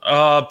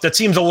 That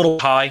seems a little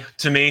high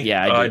to me.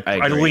 Yeah,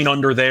 I'd lean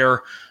under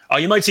there.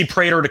 You might see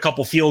Prater at a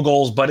couple field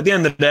goals, but at the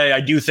end of the day, I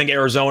do think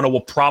Arizona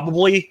will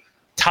probably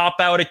top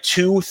out at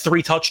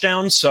 2-3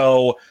 touchdowns.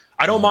 So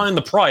I don't mind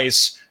the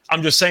price.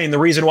 I'm just saying the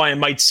reason why it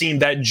might seem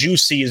that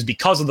juicy is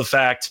because of the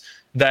fact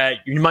that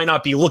you might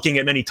not be looking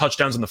at many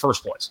touchdowns in the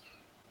first place.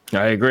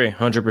 I agree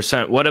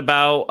 100%. What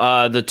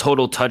about the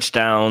total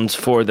touchdowns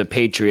for the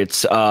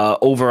Patriots?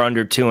 Over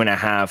under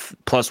 2.5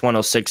 plus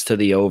 106 to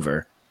the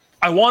over.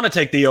 I want to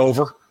take the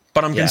over,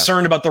 but I'm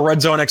concerned about the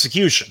red zone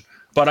execution.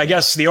 But I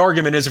guess the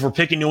argument is if we're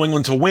picking New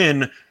England to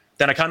win,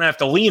 then I kind of have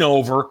to lean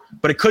over,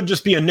 but it could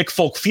just be a Nick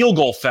Folk field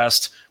goal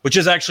fest, which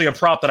is actually a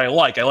prop that I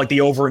like. I like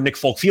the over in Nick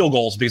Folk field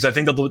goals because I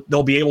think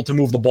they'll be able to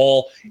move the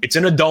ball. It's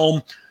in a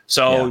dome,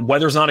 so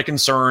weather's not a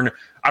concern.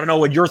 I don't know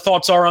what your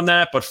thoughts are on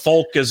that, but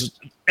Folk is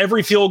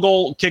every field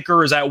goal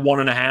kicker is at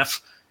 1.5,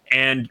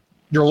 and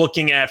you're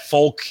looking at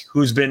Folk,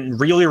 who's been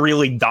really,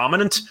 really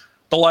dominant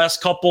the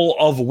last couple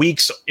of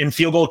weeks in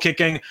field goal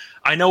kicking.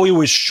 I know he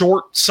was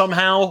short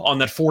somehow on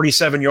that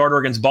 47-yarder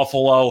against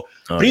Buffalo,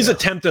 but he's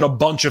attempted a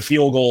bunch of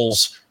field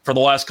goals for the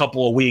last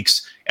couple of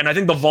weeks, and I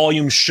think the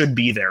volume should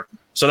be there.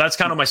 So that's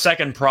kind of my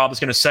second prop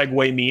that's going to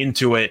segue me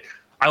into it.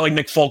 I like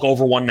Nick Folk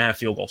over 1.5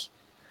 field goals.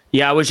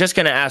 Yeah, I was just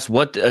going to ask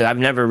what I've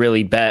never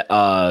really bet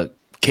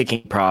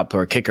kicking prop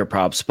or kicker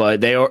props, but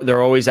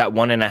they're always at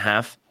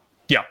 1.5.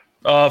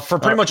 Yeah, for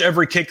pretty much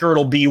every kicker,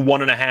 it'll be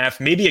 1.5.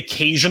 Maybe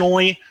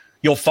occasionally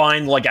you'll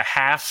find like a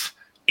half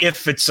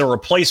if it's a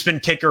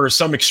replacement kicker or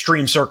some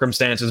extreme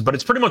circumstances, but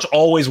it's pretty much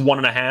always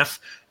 1.5.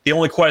 The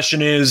only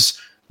question is,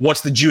 what's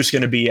the juice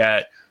going to be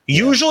at?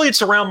 Usually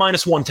it's around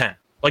minus 110.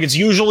 Like it's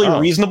usually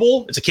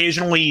reasonable. It's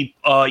occasionally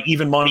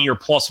even money or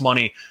plus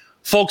money.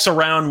 Folks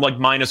around like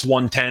minus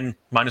 110,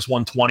 minus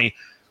 120.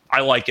 I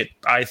like it.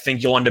 I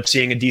think you'll end up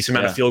seeing a decent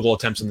amount of field goal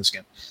attempts in this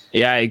game.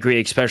 Yeah, I agree,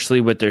 especially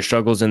with their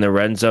struggles in the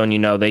red zone. You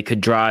know, they could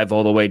drive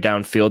all the way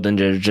downfield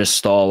and just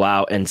stall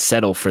out and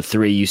settle for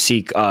 3. You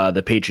see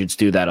the Patriots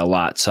do that a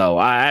lot. So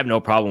I have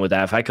no problem with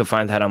that. If I could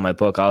find that on my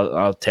book,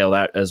 I'll tail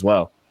that as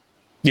well.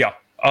 Yeah.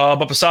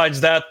 But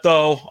besides that,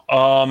 though,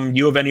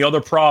 you have any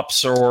other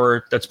props,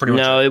 or that's pretty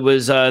much it? It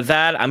was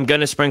that. I'm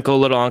going to sprinkle a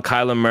little on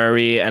Kyler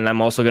Murray, and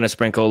I'm also going to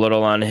sprinkle a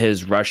little on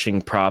his rushing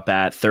prop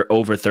at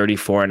over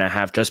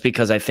 34.5, just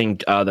because I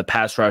think the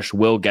pass rush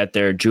will get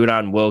there.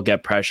 Judon will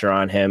get pressure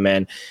on him.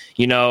 And,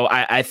 you know,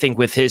 I think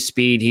with his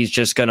speed, he's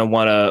just going to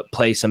want to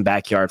play some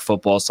backyard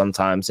football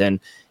sometimes. And,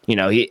 you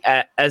know, he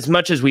as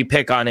much as we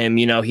pick on him,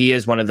 you know, he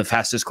is one of the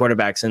fastest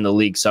quarterbacks in the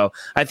league. So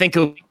I think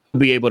he'll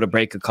be able to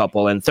break a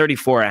couple, and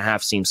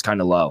 34.5 seems kind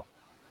of low.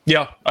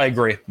 Yeah, I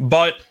agree.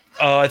 But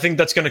I think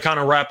that's going to kind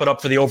of wrap it up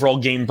for the overall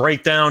game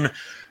breakdown.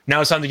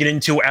 Now it's time to get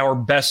into our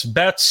best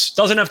bets.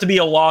 Doesn't have to be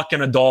a lock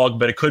and a dog,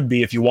 but it could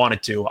be if you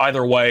wanted to.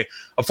 Either way,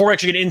 before we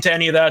actually get into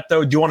any of that,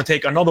 though, do you want to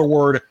take another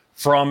word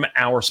from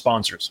our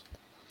sponsors?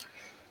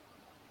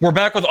 We're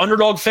back with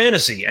Underdog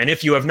Fantasy, and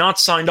if you have not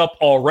signed up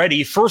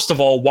already, first of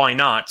all, why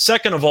not?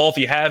 Second of all, if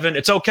you haven't,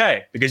 it's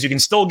okay, because you can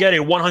still get a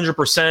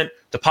 100%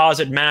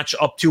 deposit match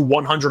up to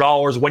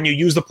 $100 when you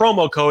use the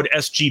promo code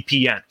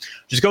SGPN.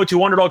 Just go to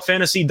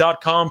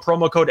UnderdogFantasy.com,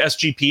 promo code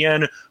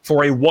SGPN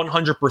for a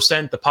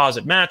 100%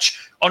 deposit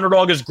match.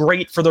 Underdog is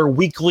great for their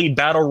weekly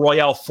Battle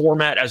Royale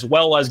format, as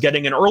well as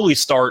getting an early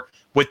start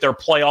with their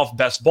playoff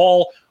best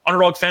ball.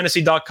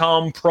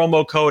 UnderdogFantasy.com,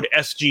 promo code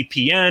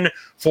SGPN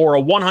for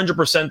a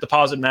 100%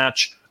 deposit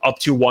match up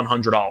to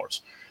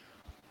 $100.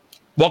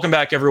 Welcome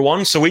back,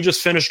 everyone. So we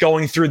just finished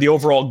going through the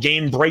overall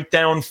game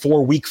breakdown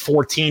for Week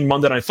 14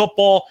 Monday Night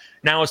Football.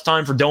 Now it's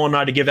time for Dylan and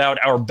I to give out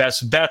our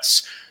best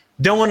bets.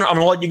 Dylan, I'm going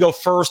to let you go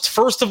first.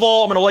 First of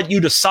all, I'm going to let you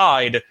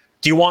decide,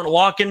 do you want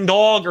lock and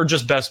dog or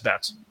just best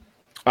bets?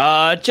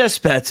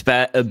 Just best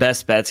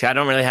bets. I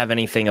don't really have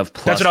anything of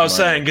plus. That's what I was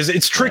saying, because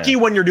it's tricky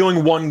when you're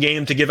doing one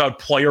game to give out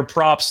player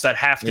props that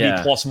have to be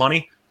plus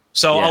money.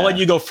 So I'll let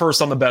you go first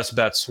on the best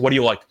bets. What do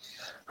you like?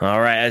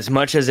 All right. As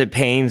much as it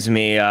pains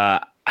me,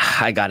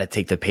 I got to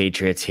take the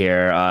Patriots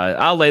here.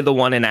 I'll lay the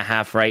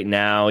 1.5 right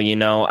now. You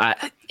know,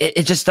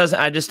 it just doesn't.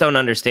 I just don't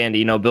understand it.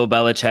 You know, Bill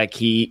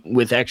Belichick.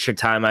 With extra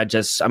time, I'm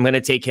going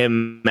to take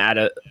him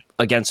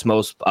against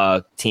most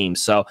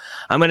teams. So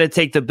I'm going to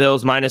take the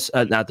Bills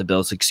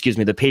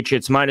the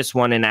Patriots minus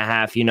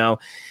 1.5. You know,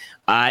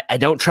 I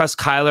don't trust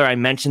Kyler. I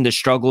mentioned the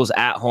struggles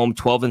at home,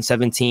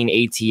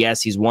 12-17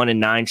 ATS. He's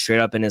 1-9 straight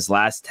up in his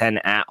last 10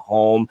 at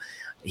home.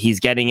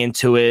 He's getting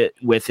into it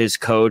with his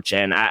coach,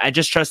 and I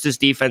just trust this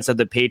defense of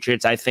the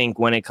Patriots. I think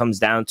when it comes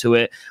down to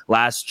it,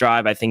 last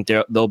drive, I think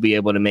they'll be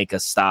able to make a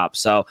stop.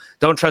 So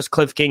don't trust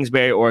Cliff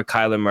Kingsbury or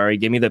Kyler Murray.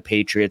 Give me the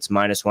Patriots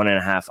minus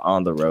 1.5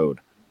 on the road.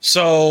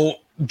 So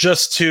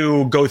just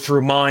to go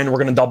through mine, we're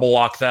going to double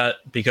lock that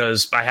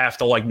because I have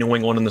to like New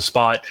England in the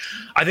spot.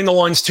 I think the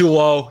line's too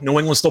low. New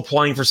England's still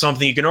playing for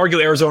something. You can argue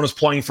Arizona's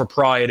playing for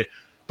pride,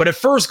 but at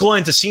first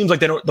glance, it seems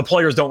like the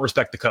players don't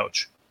respect the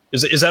coach.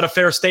 Is that a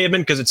fair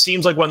statement? Because it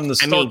seems like when the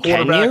star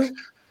quarterback...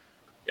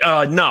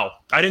 No,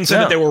 I didn't say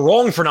that they were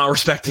wrong for not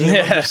respecting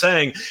him. I'm just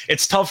saying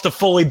it's tough to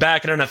fully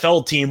back an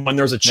NFL team when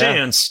there's a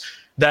chance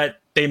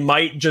that they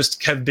might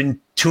just have been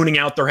tuning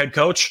out their head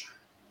coach.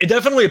 It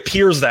definitely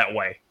appears that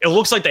way. It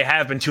looks like they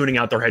have been tuning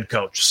out their head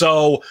coach.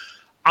 So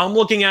I'm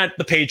looking at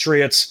the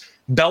Patriots.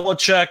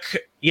 Belichick,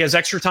 he has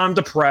extra time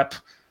to prep,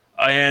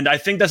 and I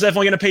think that's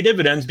definitely going to pay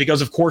dividends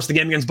because, of course, the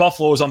game against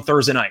Buffalo is on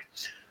Thursday night.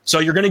 So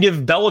you're going to give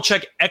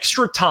Belichick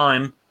extra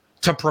time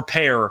to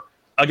prepare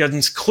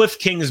against Cliff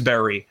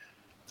Kingsbury.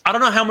 I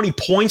don't know how many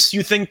points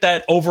you think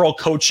that overall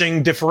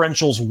coaching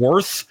differential's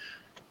worth.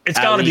 It's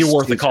got to be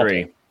worth a couple.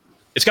 3.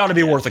 It's got to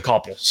be worth a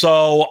couple.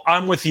 So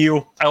I'm with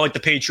you. I like the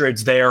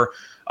Patriots there.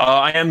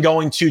 I am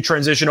going to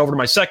transition over to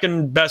my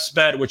second best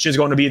bet, which is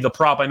going to be the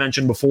prop I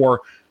mentioned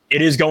before.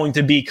 It is going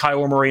to be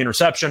Kyler Murray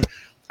interception.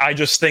 I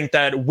just think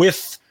that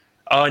with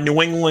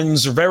New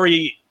England's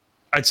very,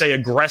 I'd say,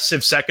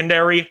 aggressive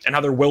secondary and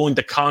how they're willing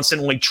to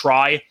constantly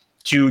try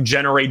to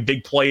generate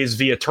big plays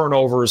via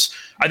turnovers,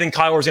 I think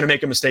Kyler's going to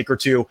make a mistake or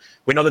two.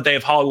 We know that they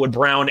have Hollywood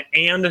Brown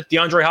and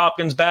DeAndre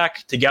Hopkins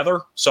back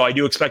together, so I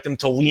do expect them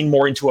to lean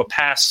more into a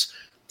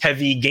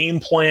pass-heavy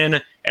game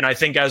plan, and I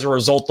think as a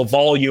result, the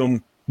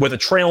volume with a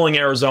trailing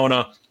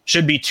Arizona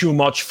should be too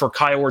much for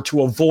Kyler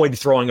to avoid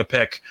throwing a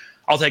pick.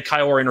 I'll take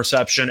Kyler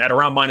interception at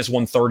around minus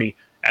 130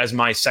 as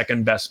my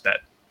second best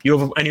bet. You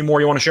have any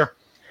more you want to share?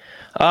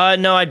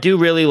 No, I do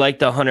really like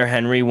the Hunter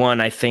Henry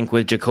one. I think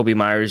with Jacoby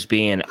Myers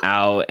being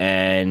out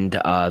and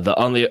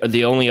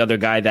the only other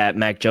guy that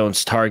Mac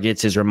Jones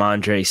targets is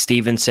Ramondre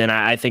Stevenson.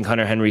 I think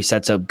Hunter Henry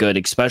sets up good,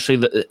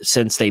 especially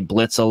since they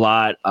blitz a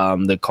lot,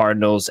 the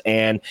Cardinals,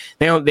 and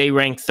they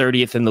rank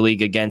 30th in the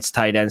league against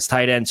tight ends.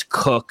 Tight ends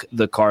cook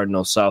the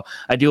Cardinals, so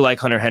I do like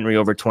Hunter Henry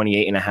over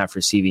 28.5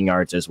 receiving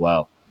yards as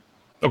well.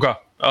 Okay,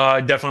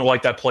 I definitely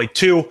like that play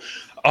too.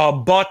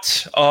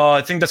 But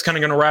I think that's kind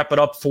of going to wrap it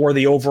up for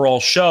the overall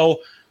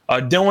show.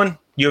 Dylan,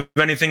 you have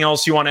anything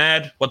else you want to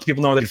add? Let the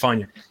people know where they can find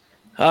you.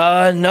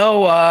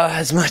 No,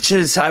 as much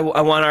as I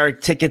want our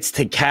tickets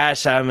to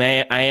cash, I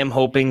am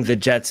hoping the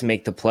Jets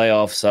make the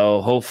playoffs.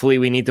 So hopefully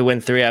we need to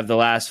win 3 out of the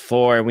last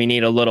 4, and we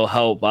need a little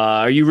help.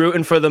 Are you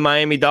rooting for the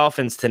Miami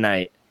Dolphins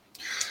tonight?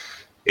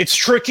 It's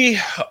tricky.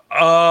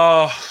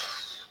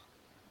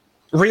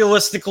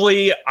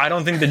 Realistically, I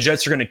don't think the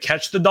Jets are going to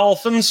catch the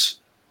Dolphins,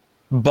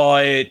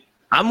 but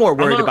I'm more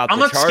worried about the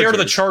Chargers. I'm not scared of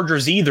the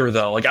Chargers either,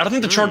 though. Like, I don't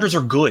think the Chargers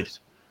are good.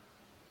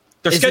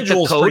 Their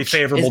schedule is pretty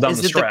favorable down the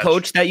stretch. Is it the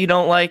coach that you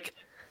don't like?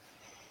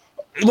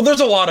 Well, there's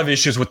a lot of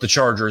issues with the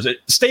Chargers.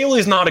 Staley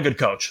is not a good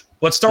coach.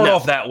 Let's start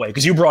off that way,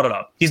 because you brought it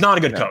up. He's not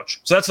a good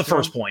coach. So that's the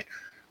first point.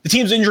 The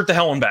team's injured to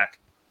hell and back.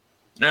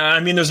 I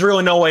mean, there's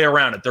really no way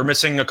around it. They're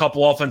missing a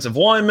couple offensive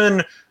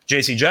linemen.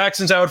 J.C.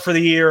 Jackson's out for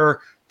the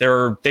year.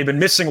 They've been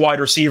missing wide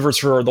receivers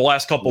for the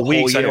last couple of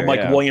weeks. I know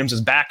Mike Williams is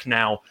back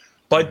now.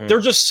 But they're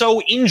just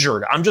so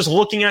injured. I'm just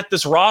looking at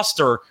this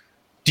roster.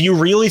 Do you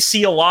really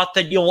see a lot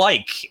that you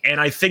like?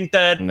 And I think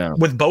that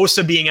with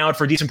Bosa being out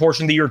for a decent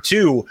portion of the year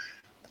too,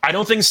 I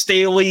don't think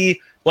Staley,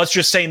 let's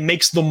just say,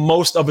 makes the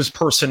most of his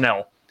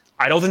personnel.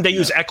 I don't think they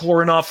use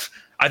Eckler enough.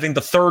 I think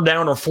the 3rd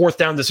down or 4th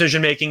down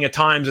decision-making at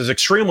times is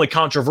extremely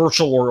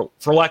controversial, or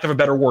for lack of a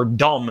better word,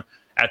 dumb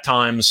at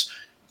times.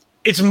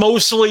 It's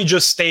mostly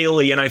just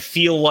Staley, and I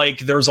feel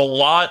like there's a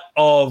lot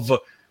of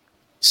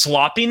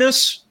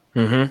sloppiness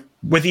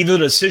with either the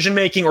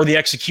decision-making or the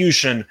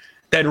execution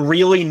that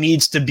really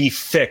needs to be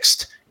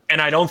fixed.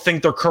 And I don't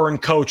think their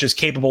current coach is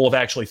capable of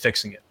actually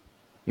fixing it.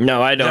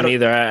 No, I don't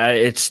either.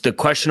 It's the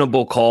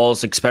questionable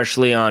calls,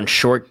 especially on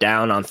short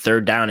down, on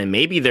 3rd down, and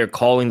maybe they're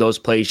calling those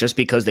plays just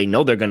because they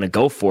know they're going to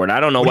go for it.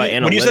 I don't know why.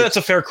 When you say that's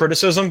a fair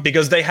criticism,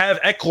 because they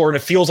have Eckler and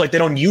it feels like they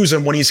don't use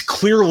him when he's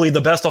clearly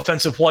the best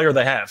offensive player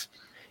they have.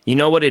 You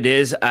know what it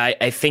is?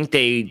 I think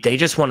they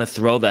just want to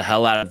throw the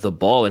hell out of the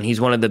ball, and he's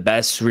one of the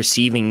best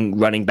receiving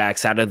running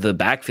backs out of the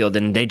backfield,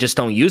 and they just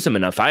don't use him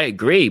enough. I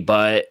agree,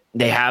 but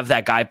they have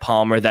that guy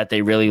Palmer that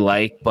they really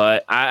like.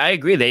 But I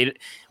agree.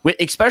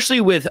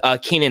 Especially with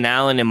Keenan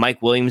Allen and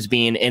Mike Williams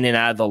being in and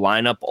out of the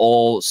lineup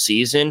all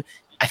season,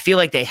 I feel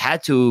like they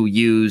had to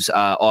use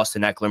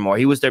Austin Eckler more.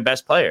 He was their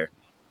best player.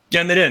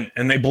 Yeah, and they didn't.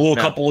 And they blew a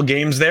couple of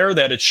games there.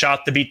 They had a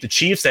shot to beat the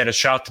Chiefs. They had a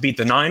shot to beat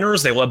the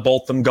Niners. They let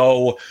both of them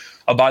go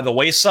by the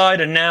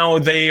wayside, and now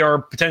they are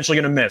potentially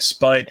going to miss.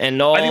 But I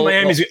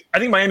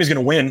think Miami's going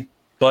to win.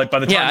 But by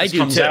the time this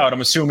comes out,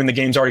 I'm assuming the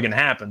game's already going to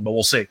happen. But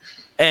we'll see.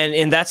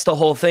 And that's the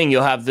whole thing.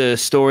 You'll have the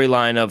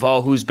storyline of,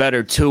 who's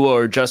better, Tua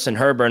or Justin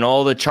Herbert? And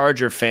all the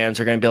Charger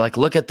fans are going to be like,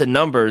 look at the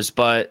numbers,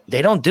 but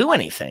they don't do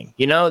anything.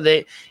 You know,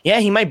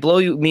 he might blow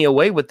me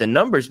away with the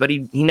numbers, but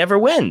he never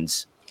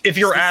wins. If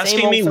you're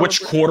asking me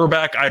which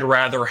quarterback I'd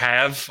rather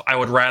have, I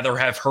would rather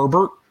have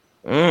Herbert.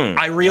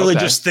 I really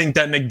just think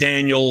that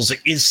McDaniels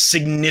is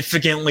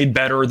significantly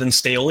better than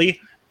Staley,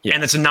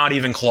 and it's not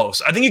even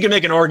close. I think you can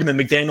make an argument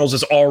McDaniels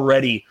is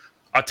already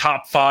a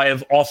top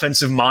 5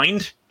 offensive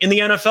mind in the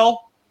NFL.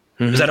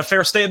 Is that a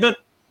fair statement?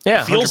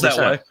 Yeah, it feels 100%. That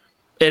way.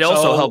 It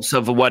also helps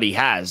of what he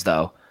has,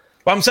 though.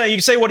 Well, I'm saying you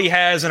can say what he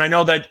has, and I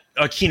know that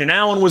Keenan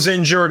Allen was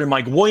injured and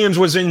Mike Williams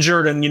was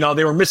injured, and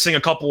they were missing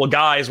a couple of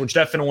guys, which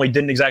definitely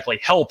didn't exactly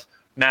help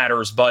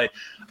matters. But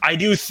I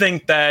do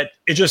think that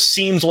it just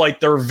seems like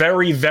they're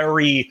very,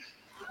 very,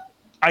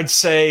 I'd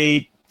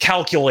say,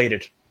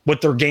 calculated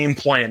with their game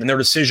plan and their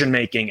decision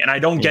making, and I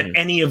don't get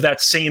any of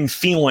that same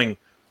feeling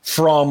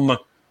from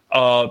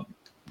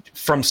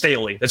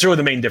Staley. That's really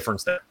the main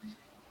difference there.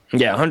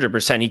 Yeah,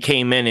 100%. He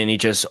came in and he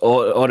just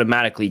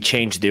automatically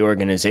changed the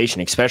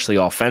organization, especially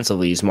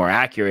offensively. He's more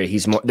accurate.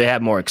 They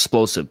have more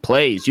explosive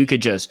plays. You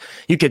could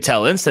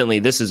tell instantly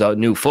this is a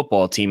new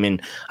football team,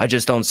 and I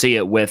just don't see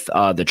it with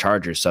the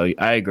Chargers. So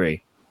I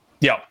agree.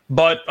 Yeah,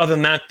 but other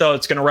than that, though,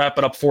 it's going to wrap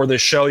it up for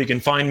this show. You can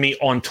find me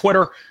on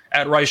Twitter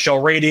at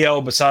Reichel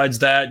Radio. Besides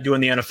that, doing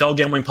the NFL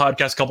Gambling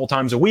Podcast a couple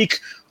times a week.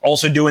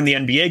 Also doing the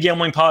NBA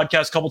Gambling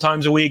Podcast a couple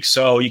times a week.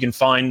 So you can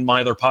find my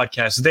other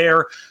podcasts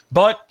there.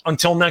 But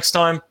until next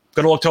time,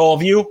 good luck to all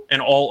of you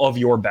and all of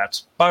your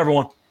bets. Bye,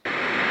 everyone.